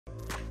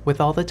With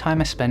all the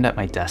time I spend at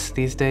my desk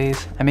these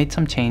days, I made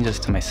some changes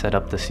to my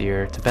setup this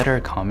year to better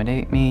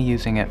accommodate me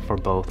using it for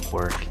both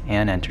work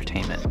and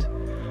entertainment.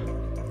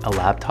 A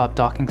laptop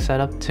docking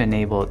setup to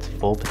enable its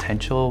full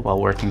potential while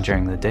working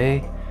during the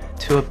day,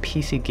 to a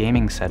PC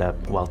gaming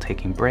setup while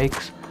taking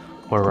breaks,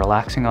 or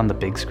relaxing on the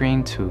big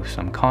screen to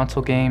some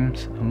console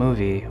games, a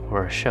movie,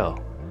 or a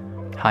show.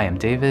 Hi, I'm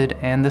David,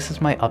 and this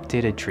is my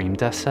updated Dream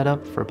Desk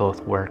setup for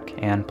both work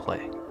and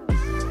play.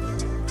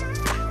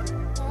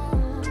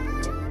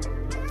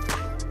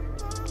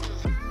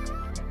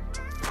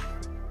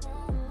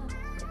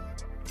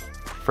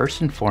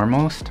 First and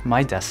foremost,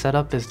 my desk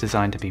setup is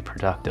designed to be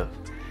productive,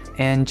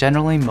 and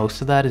generally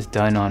most of that is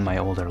done on my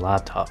older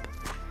laptop.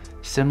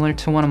 Similar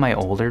to one of my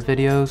older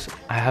videos,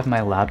 I have my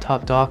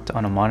laptop docked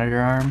on a monitor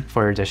arm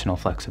for additional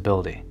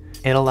flexibility.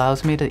 It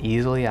allows me to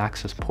easily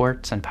access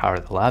ports and power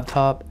the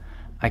laptop.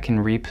 I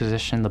can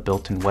reposition the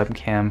built-in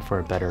webcam for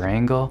a better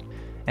angle,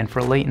 and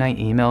for late night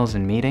emails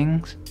and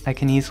meetings, I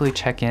can easily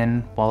check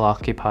in while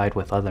occupied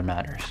with other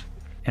matters.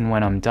 And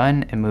when I'm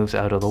done, it moves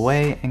out of the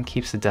way and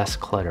keeps the desk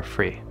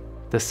clutter-free.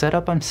 The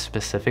setup I'm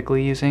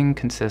specifically using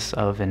consists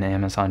of an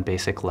Amazon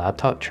Basic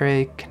laptop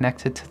tray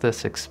connected to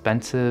this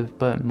expensive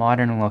but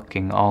modern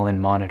looking all-in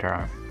monitor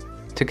arm.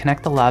 To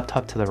connect the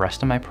laptop to the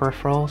rest of my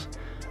peripherals,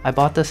 I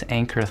bought this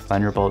Anker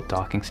Thunderbolt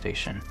docking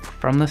station.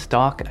 From this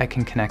dock, I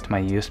can connect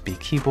my USB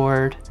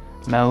keyboard,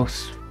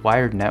 mouse,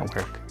 wired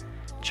network,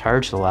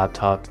 charge the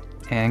laptop,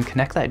 and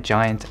connect that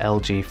giant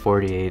LG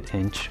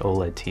 48-inch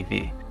OLED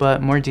TV,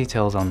 but more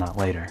details on that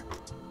later.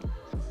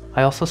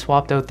 I also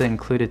swapped out the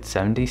included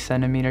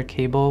 70cm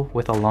cable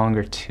with a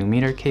longer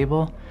 2m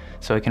cable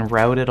so I can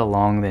route it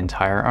along the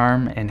entire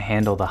arm and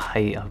handle the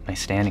height of my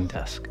standing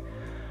desk.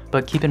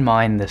 But keep in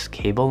mind this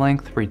cable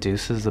length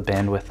reduces the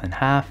bandwidth in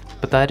half,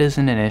 but that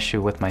isn't an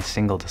issue with my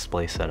single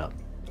display setup.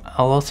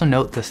 I'll also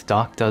note this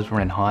dock does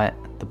run hot,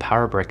 the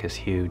power brick is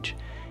huge,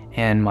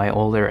 and my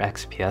older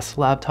XPS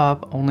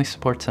laptop only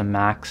supports a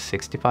max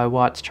 65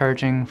 watts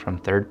charging from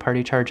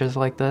third-party chargers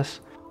like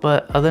this.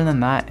 But other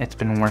than that, it's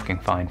been working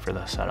fine for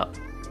this setup.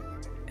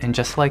 And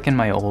just like in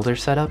my older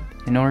setup,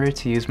 in order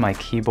to use my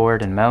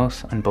keyboard and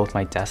mouse on both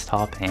my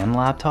desktop and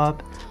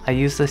laptop, I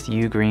use this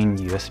UGreen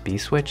USB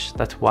switch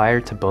that's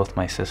wired to both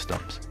my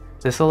systems.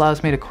 This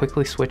allows me to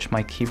quickly switch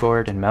my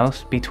keyboard and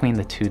mouse between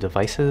the two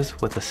devices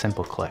with a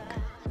simple click.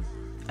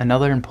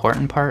 Another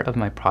important part of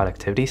my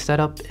productivity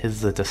setup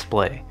is the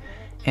display.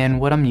 And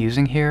what I'm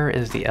using here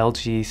is the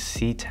LG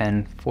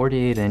C10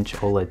 48-inch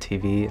OLED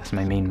TV as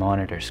my main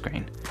monitor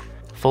screen.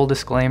 Full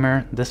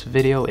disclaimer, this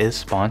video is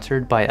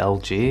sponsored by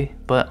LG,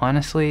 but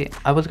honestly,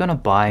 I was gonna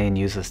buy and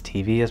use this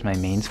TV as my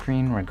main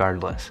screen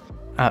regardless.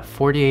 At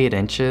 48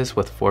 inches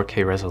with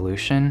 4K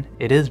resolution,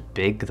 it is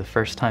big the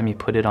first time you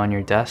put it on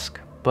your desk,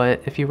 but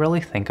if you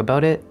really think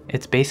about it,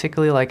 it's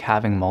basically like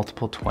having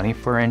multiple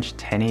 24-inch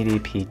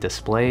 1080p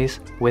displays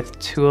with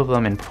two of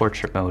them in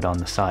portrait mode on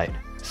the side.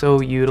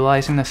 So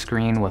utilizing the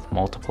screen with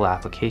multiple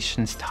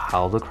applications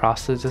tiled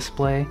across the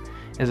display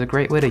is a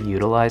great way to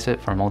utilize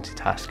it for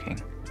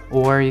multitasking.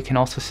 Or you can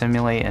also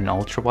simulate an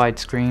ultra-wide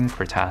screen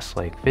for tasks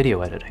like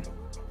video editing.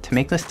 To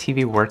make this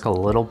TV work a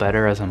little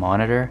better as a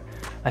monitor,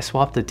 I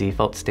swapped the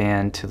default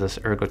stand to this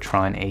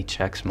Ergotron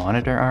HX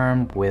Monitor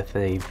Arm with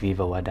a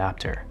VIVO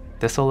adapter.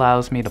 This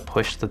allows me to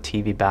push the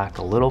TV back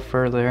a little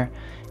further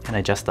and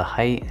adjust the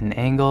height and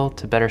angle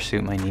to better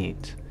suit my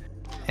needs.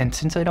 And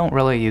since I don't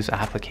really use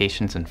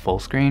applications in full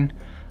screen,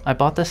 I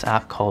bought this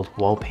app called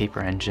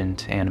Wallpaper Engine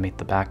to animate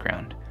the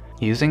background.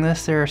 Using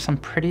this, there are some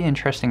pretty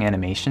interesting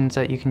animations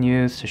that you can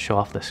use to show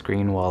off the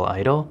screen while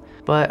idle,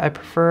 but I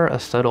prefer a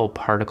subtle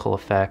particle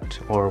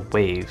effect or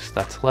waves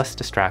that's less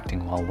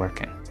distracting while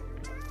working.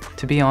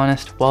 To be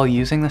honest, while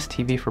using this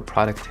TV for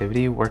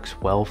productivity works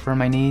well for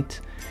my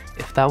needs,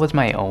 if that was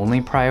my only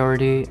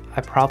priority,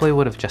 I probably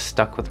would have just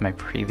stuck with my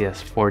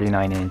previous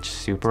 49-inch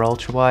super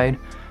ultra wide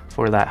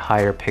for that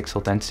higher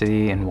pixel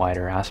density and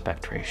wider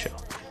aspect ratio.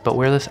 But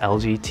where this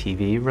LG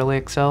TV really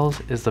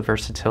excels is the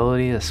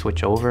versatility to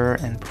switch over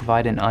and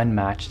provide an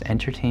unmatched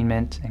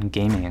entertainment and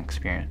gaming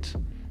experience.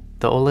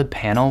 The OLED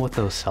panel with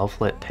those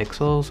self-lit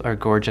pixels are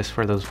gorgeous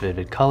for those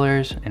vivid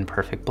colors and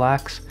perfect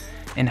blacks,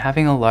 and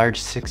having a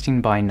large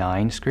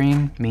 16:9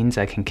 screen means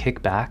I can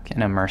kick back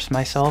and immerse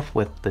myself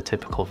with the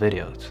typical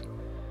videos.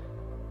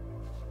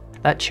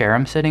 That chair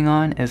I'm sitting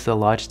on is the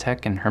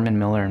Logitech and Herman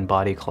Miller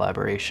Embody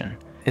collaboration.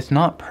 It's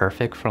not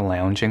perfect for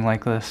lounging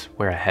like this,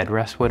 where a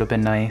headrest would have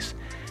been nice,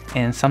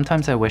 and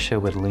sometimes I wish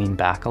it would lean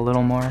back a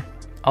little more.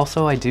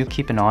 Also, I do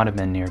keep an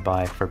ottoman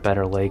nearby for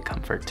better leg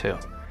comfort too.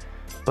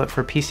 But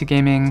for PC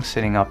gaming,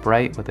 sitting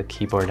upright with a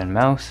keyboard and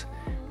mouse,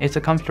 it's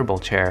a comfortable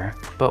chair,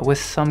 but with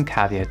some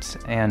caveats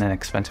and an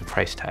expensive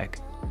price tag.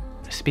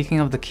 Speaking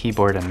of the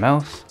keyboard and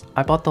mouse,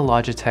 I bought the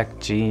Logitech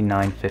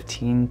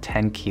G915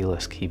 10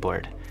 keyless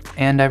keyboard.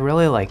 And I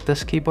really like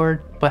this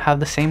keyboard, but have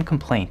the same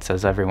complaints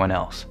as everyone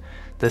else.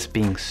 This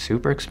being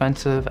super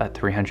expensive at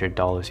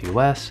 $300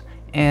 US,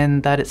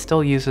 and that it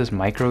still uses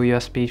micro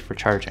USB for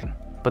charging.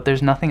 but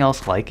there's nothing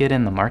else like it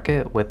in the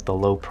market with the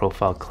low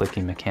profile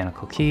clicky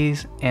mechanical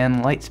keys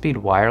and Lightspeed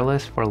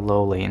wireless for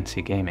low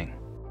latency gaming.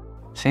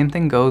 Same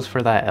thing goes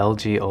for that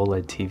LG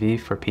OLED TV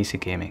for PC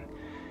gaming.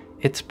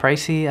 It's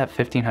pricey at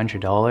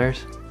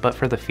 $1,500, but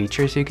for the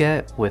features you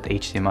get with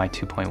HDMI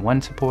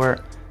 2.1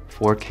 support,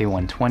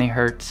 4K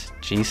 120Hz,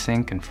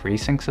 G-Sync and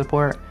FreeSync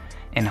support,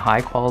 and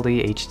high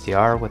quality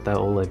HDR with the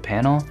OLED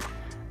panel,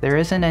 there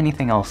isn't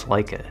anything else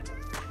like it.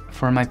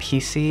 For my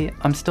PC,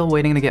 I'm still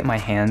waiting to get my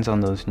hands on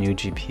those new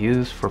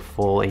GPUs for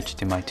full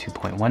HDMI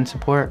 2.1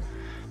 support,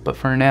 but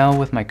for now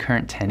with my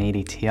current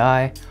 1080 Ti,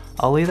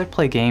 I'll either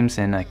play games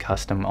in a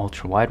custom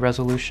ultra-wide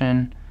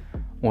resolution,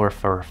 or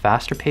for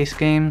faster paced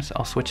games,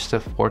 I'll switch to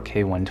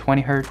 4K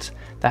 120Hz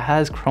that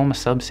has chroma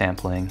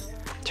subsampling,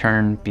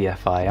 turn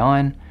BFI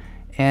on,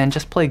 and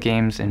just play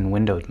games in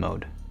windowed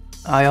mode.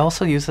 I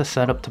also use the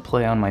setup to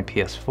play on my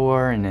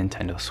PS4 and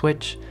Nintendo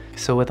Switch,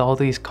 so with all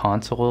these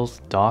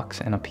consoles,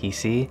 docks, and a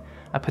PC,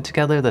 I put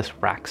together this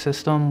rack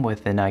system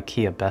with an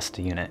IKEA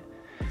Besta unit.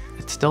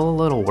 It's still a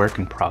little work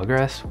in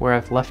progress, where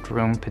I've left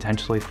room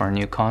potentially for a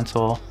new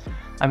console.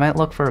 I might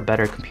look for a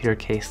better computer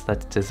case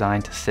that's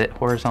designed to sit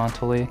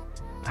horizontally.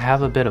 I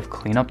have a bit of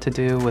cleanup to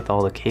do with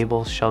all the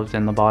cables shoved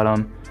in the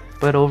bottom,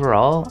 but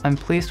overall, I'm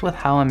pleased with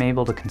how I'm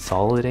able to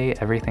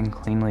consolidate everything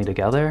cleanly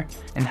together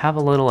and have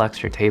a little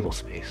extra table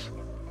space.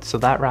 So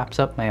that wraps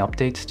up my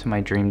updates to my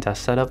dream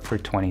desk setup for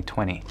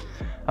 2020.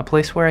 A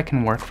place where I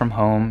can work from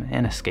home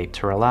and escape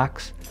to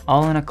relax,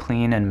 all in a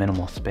clean and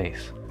minimal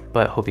space.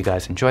 But hope you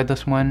guys enjoyed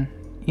this one,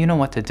 you know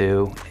what to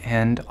do,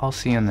 and I'll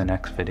see you in the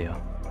next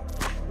video.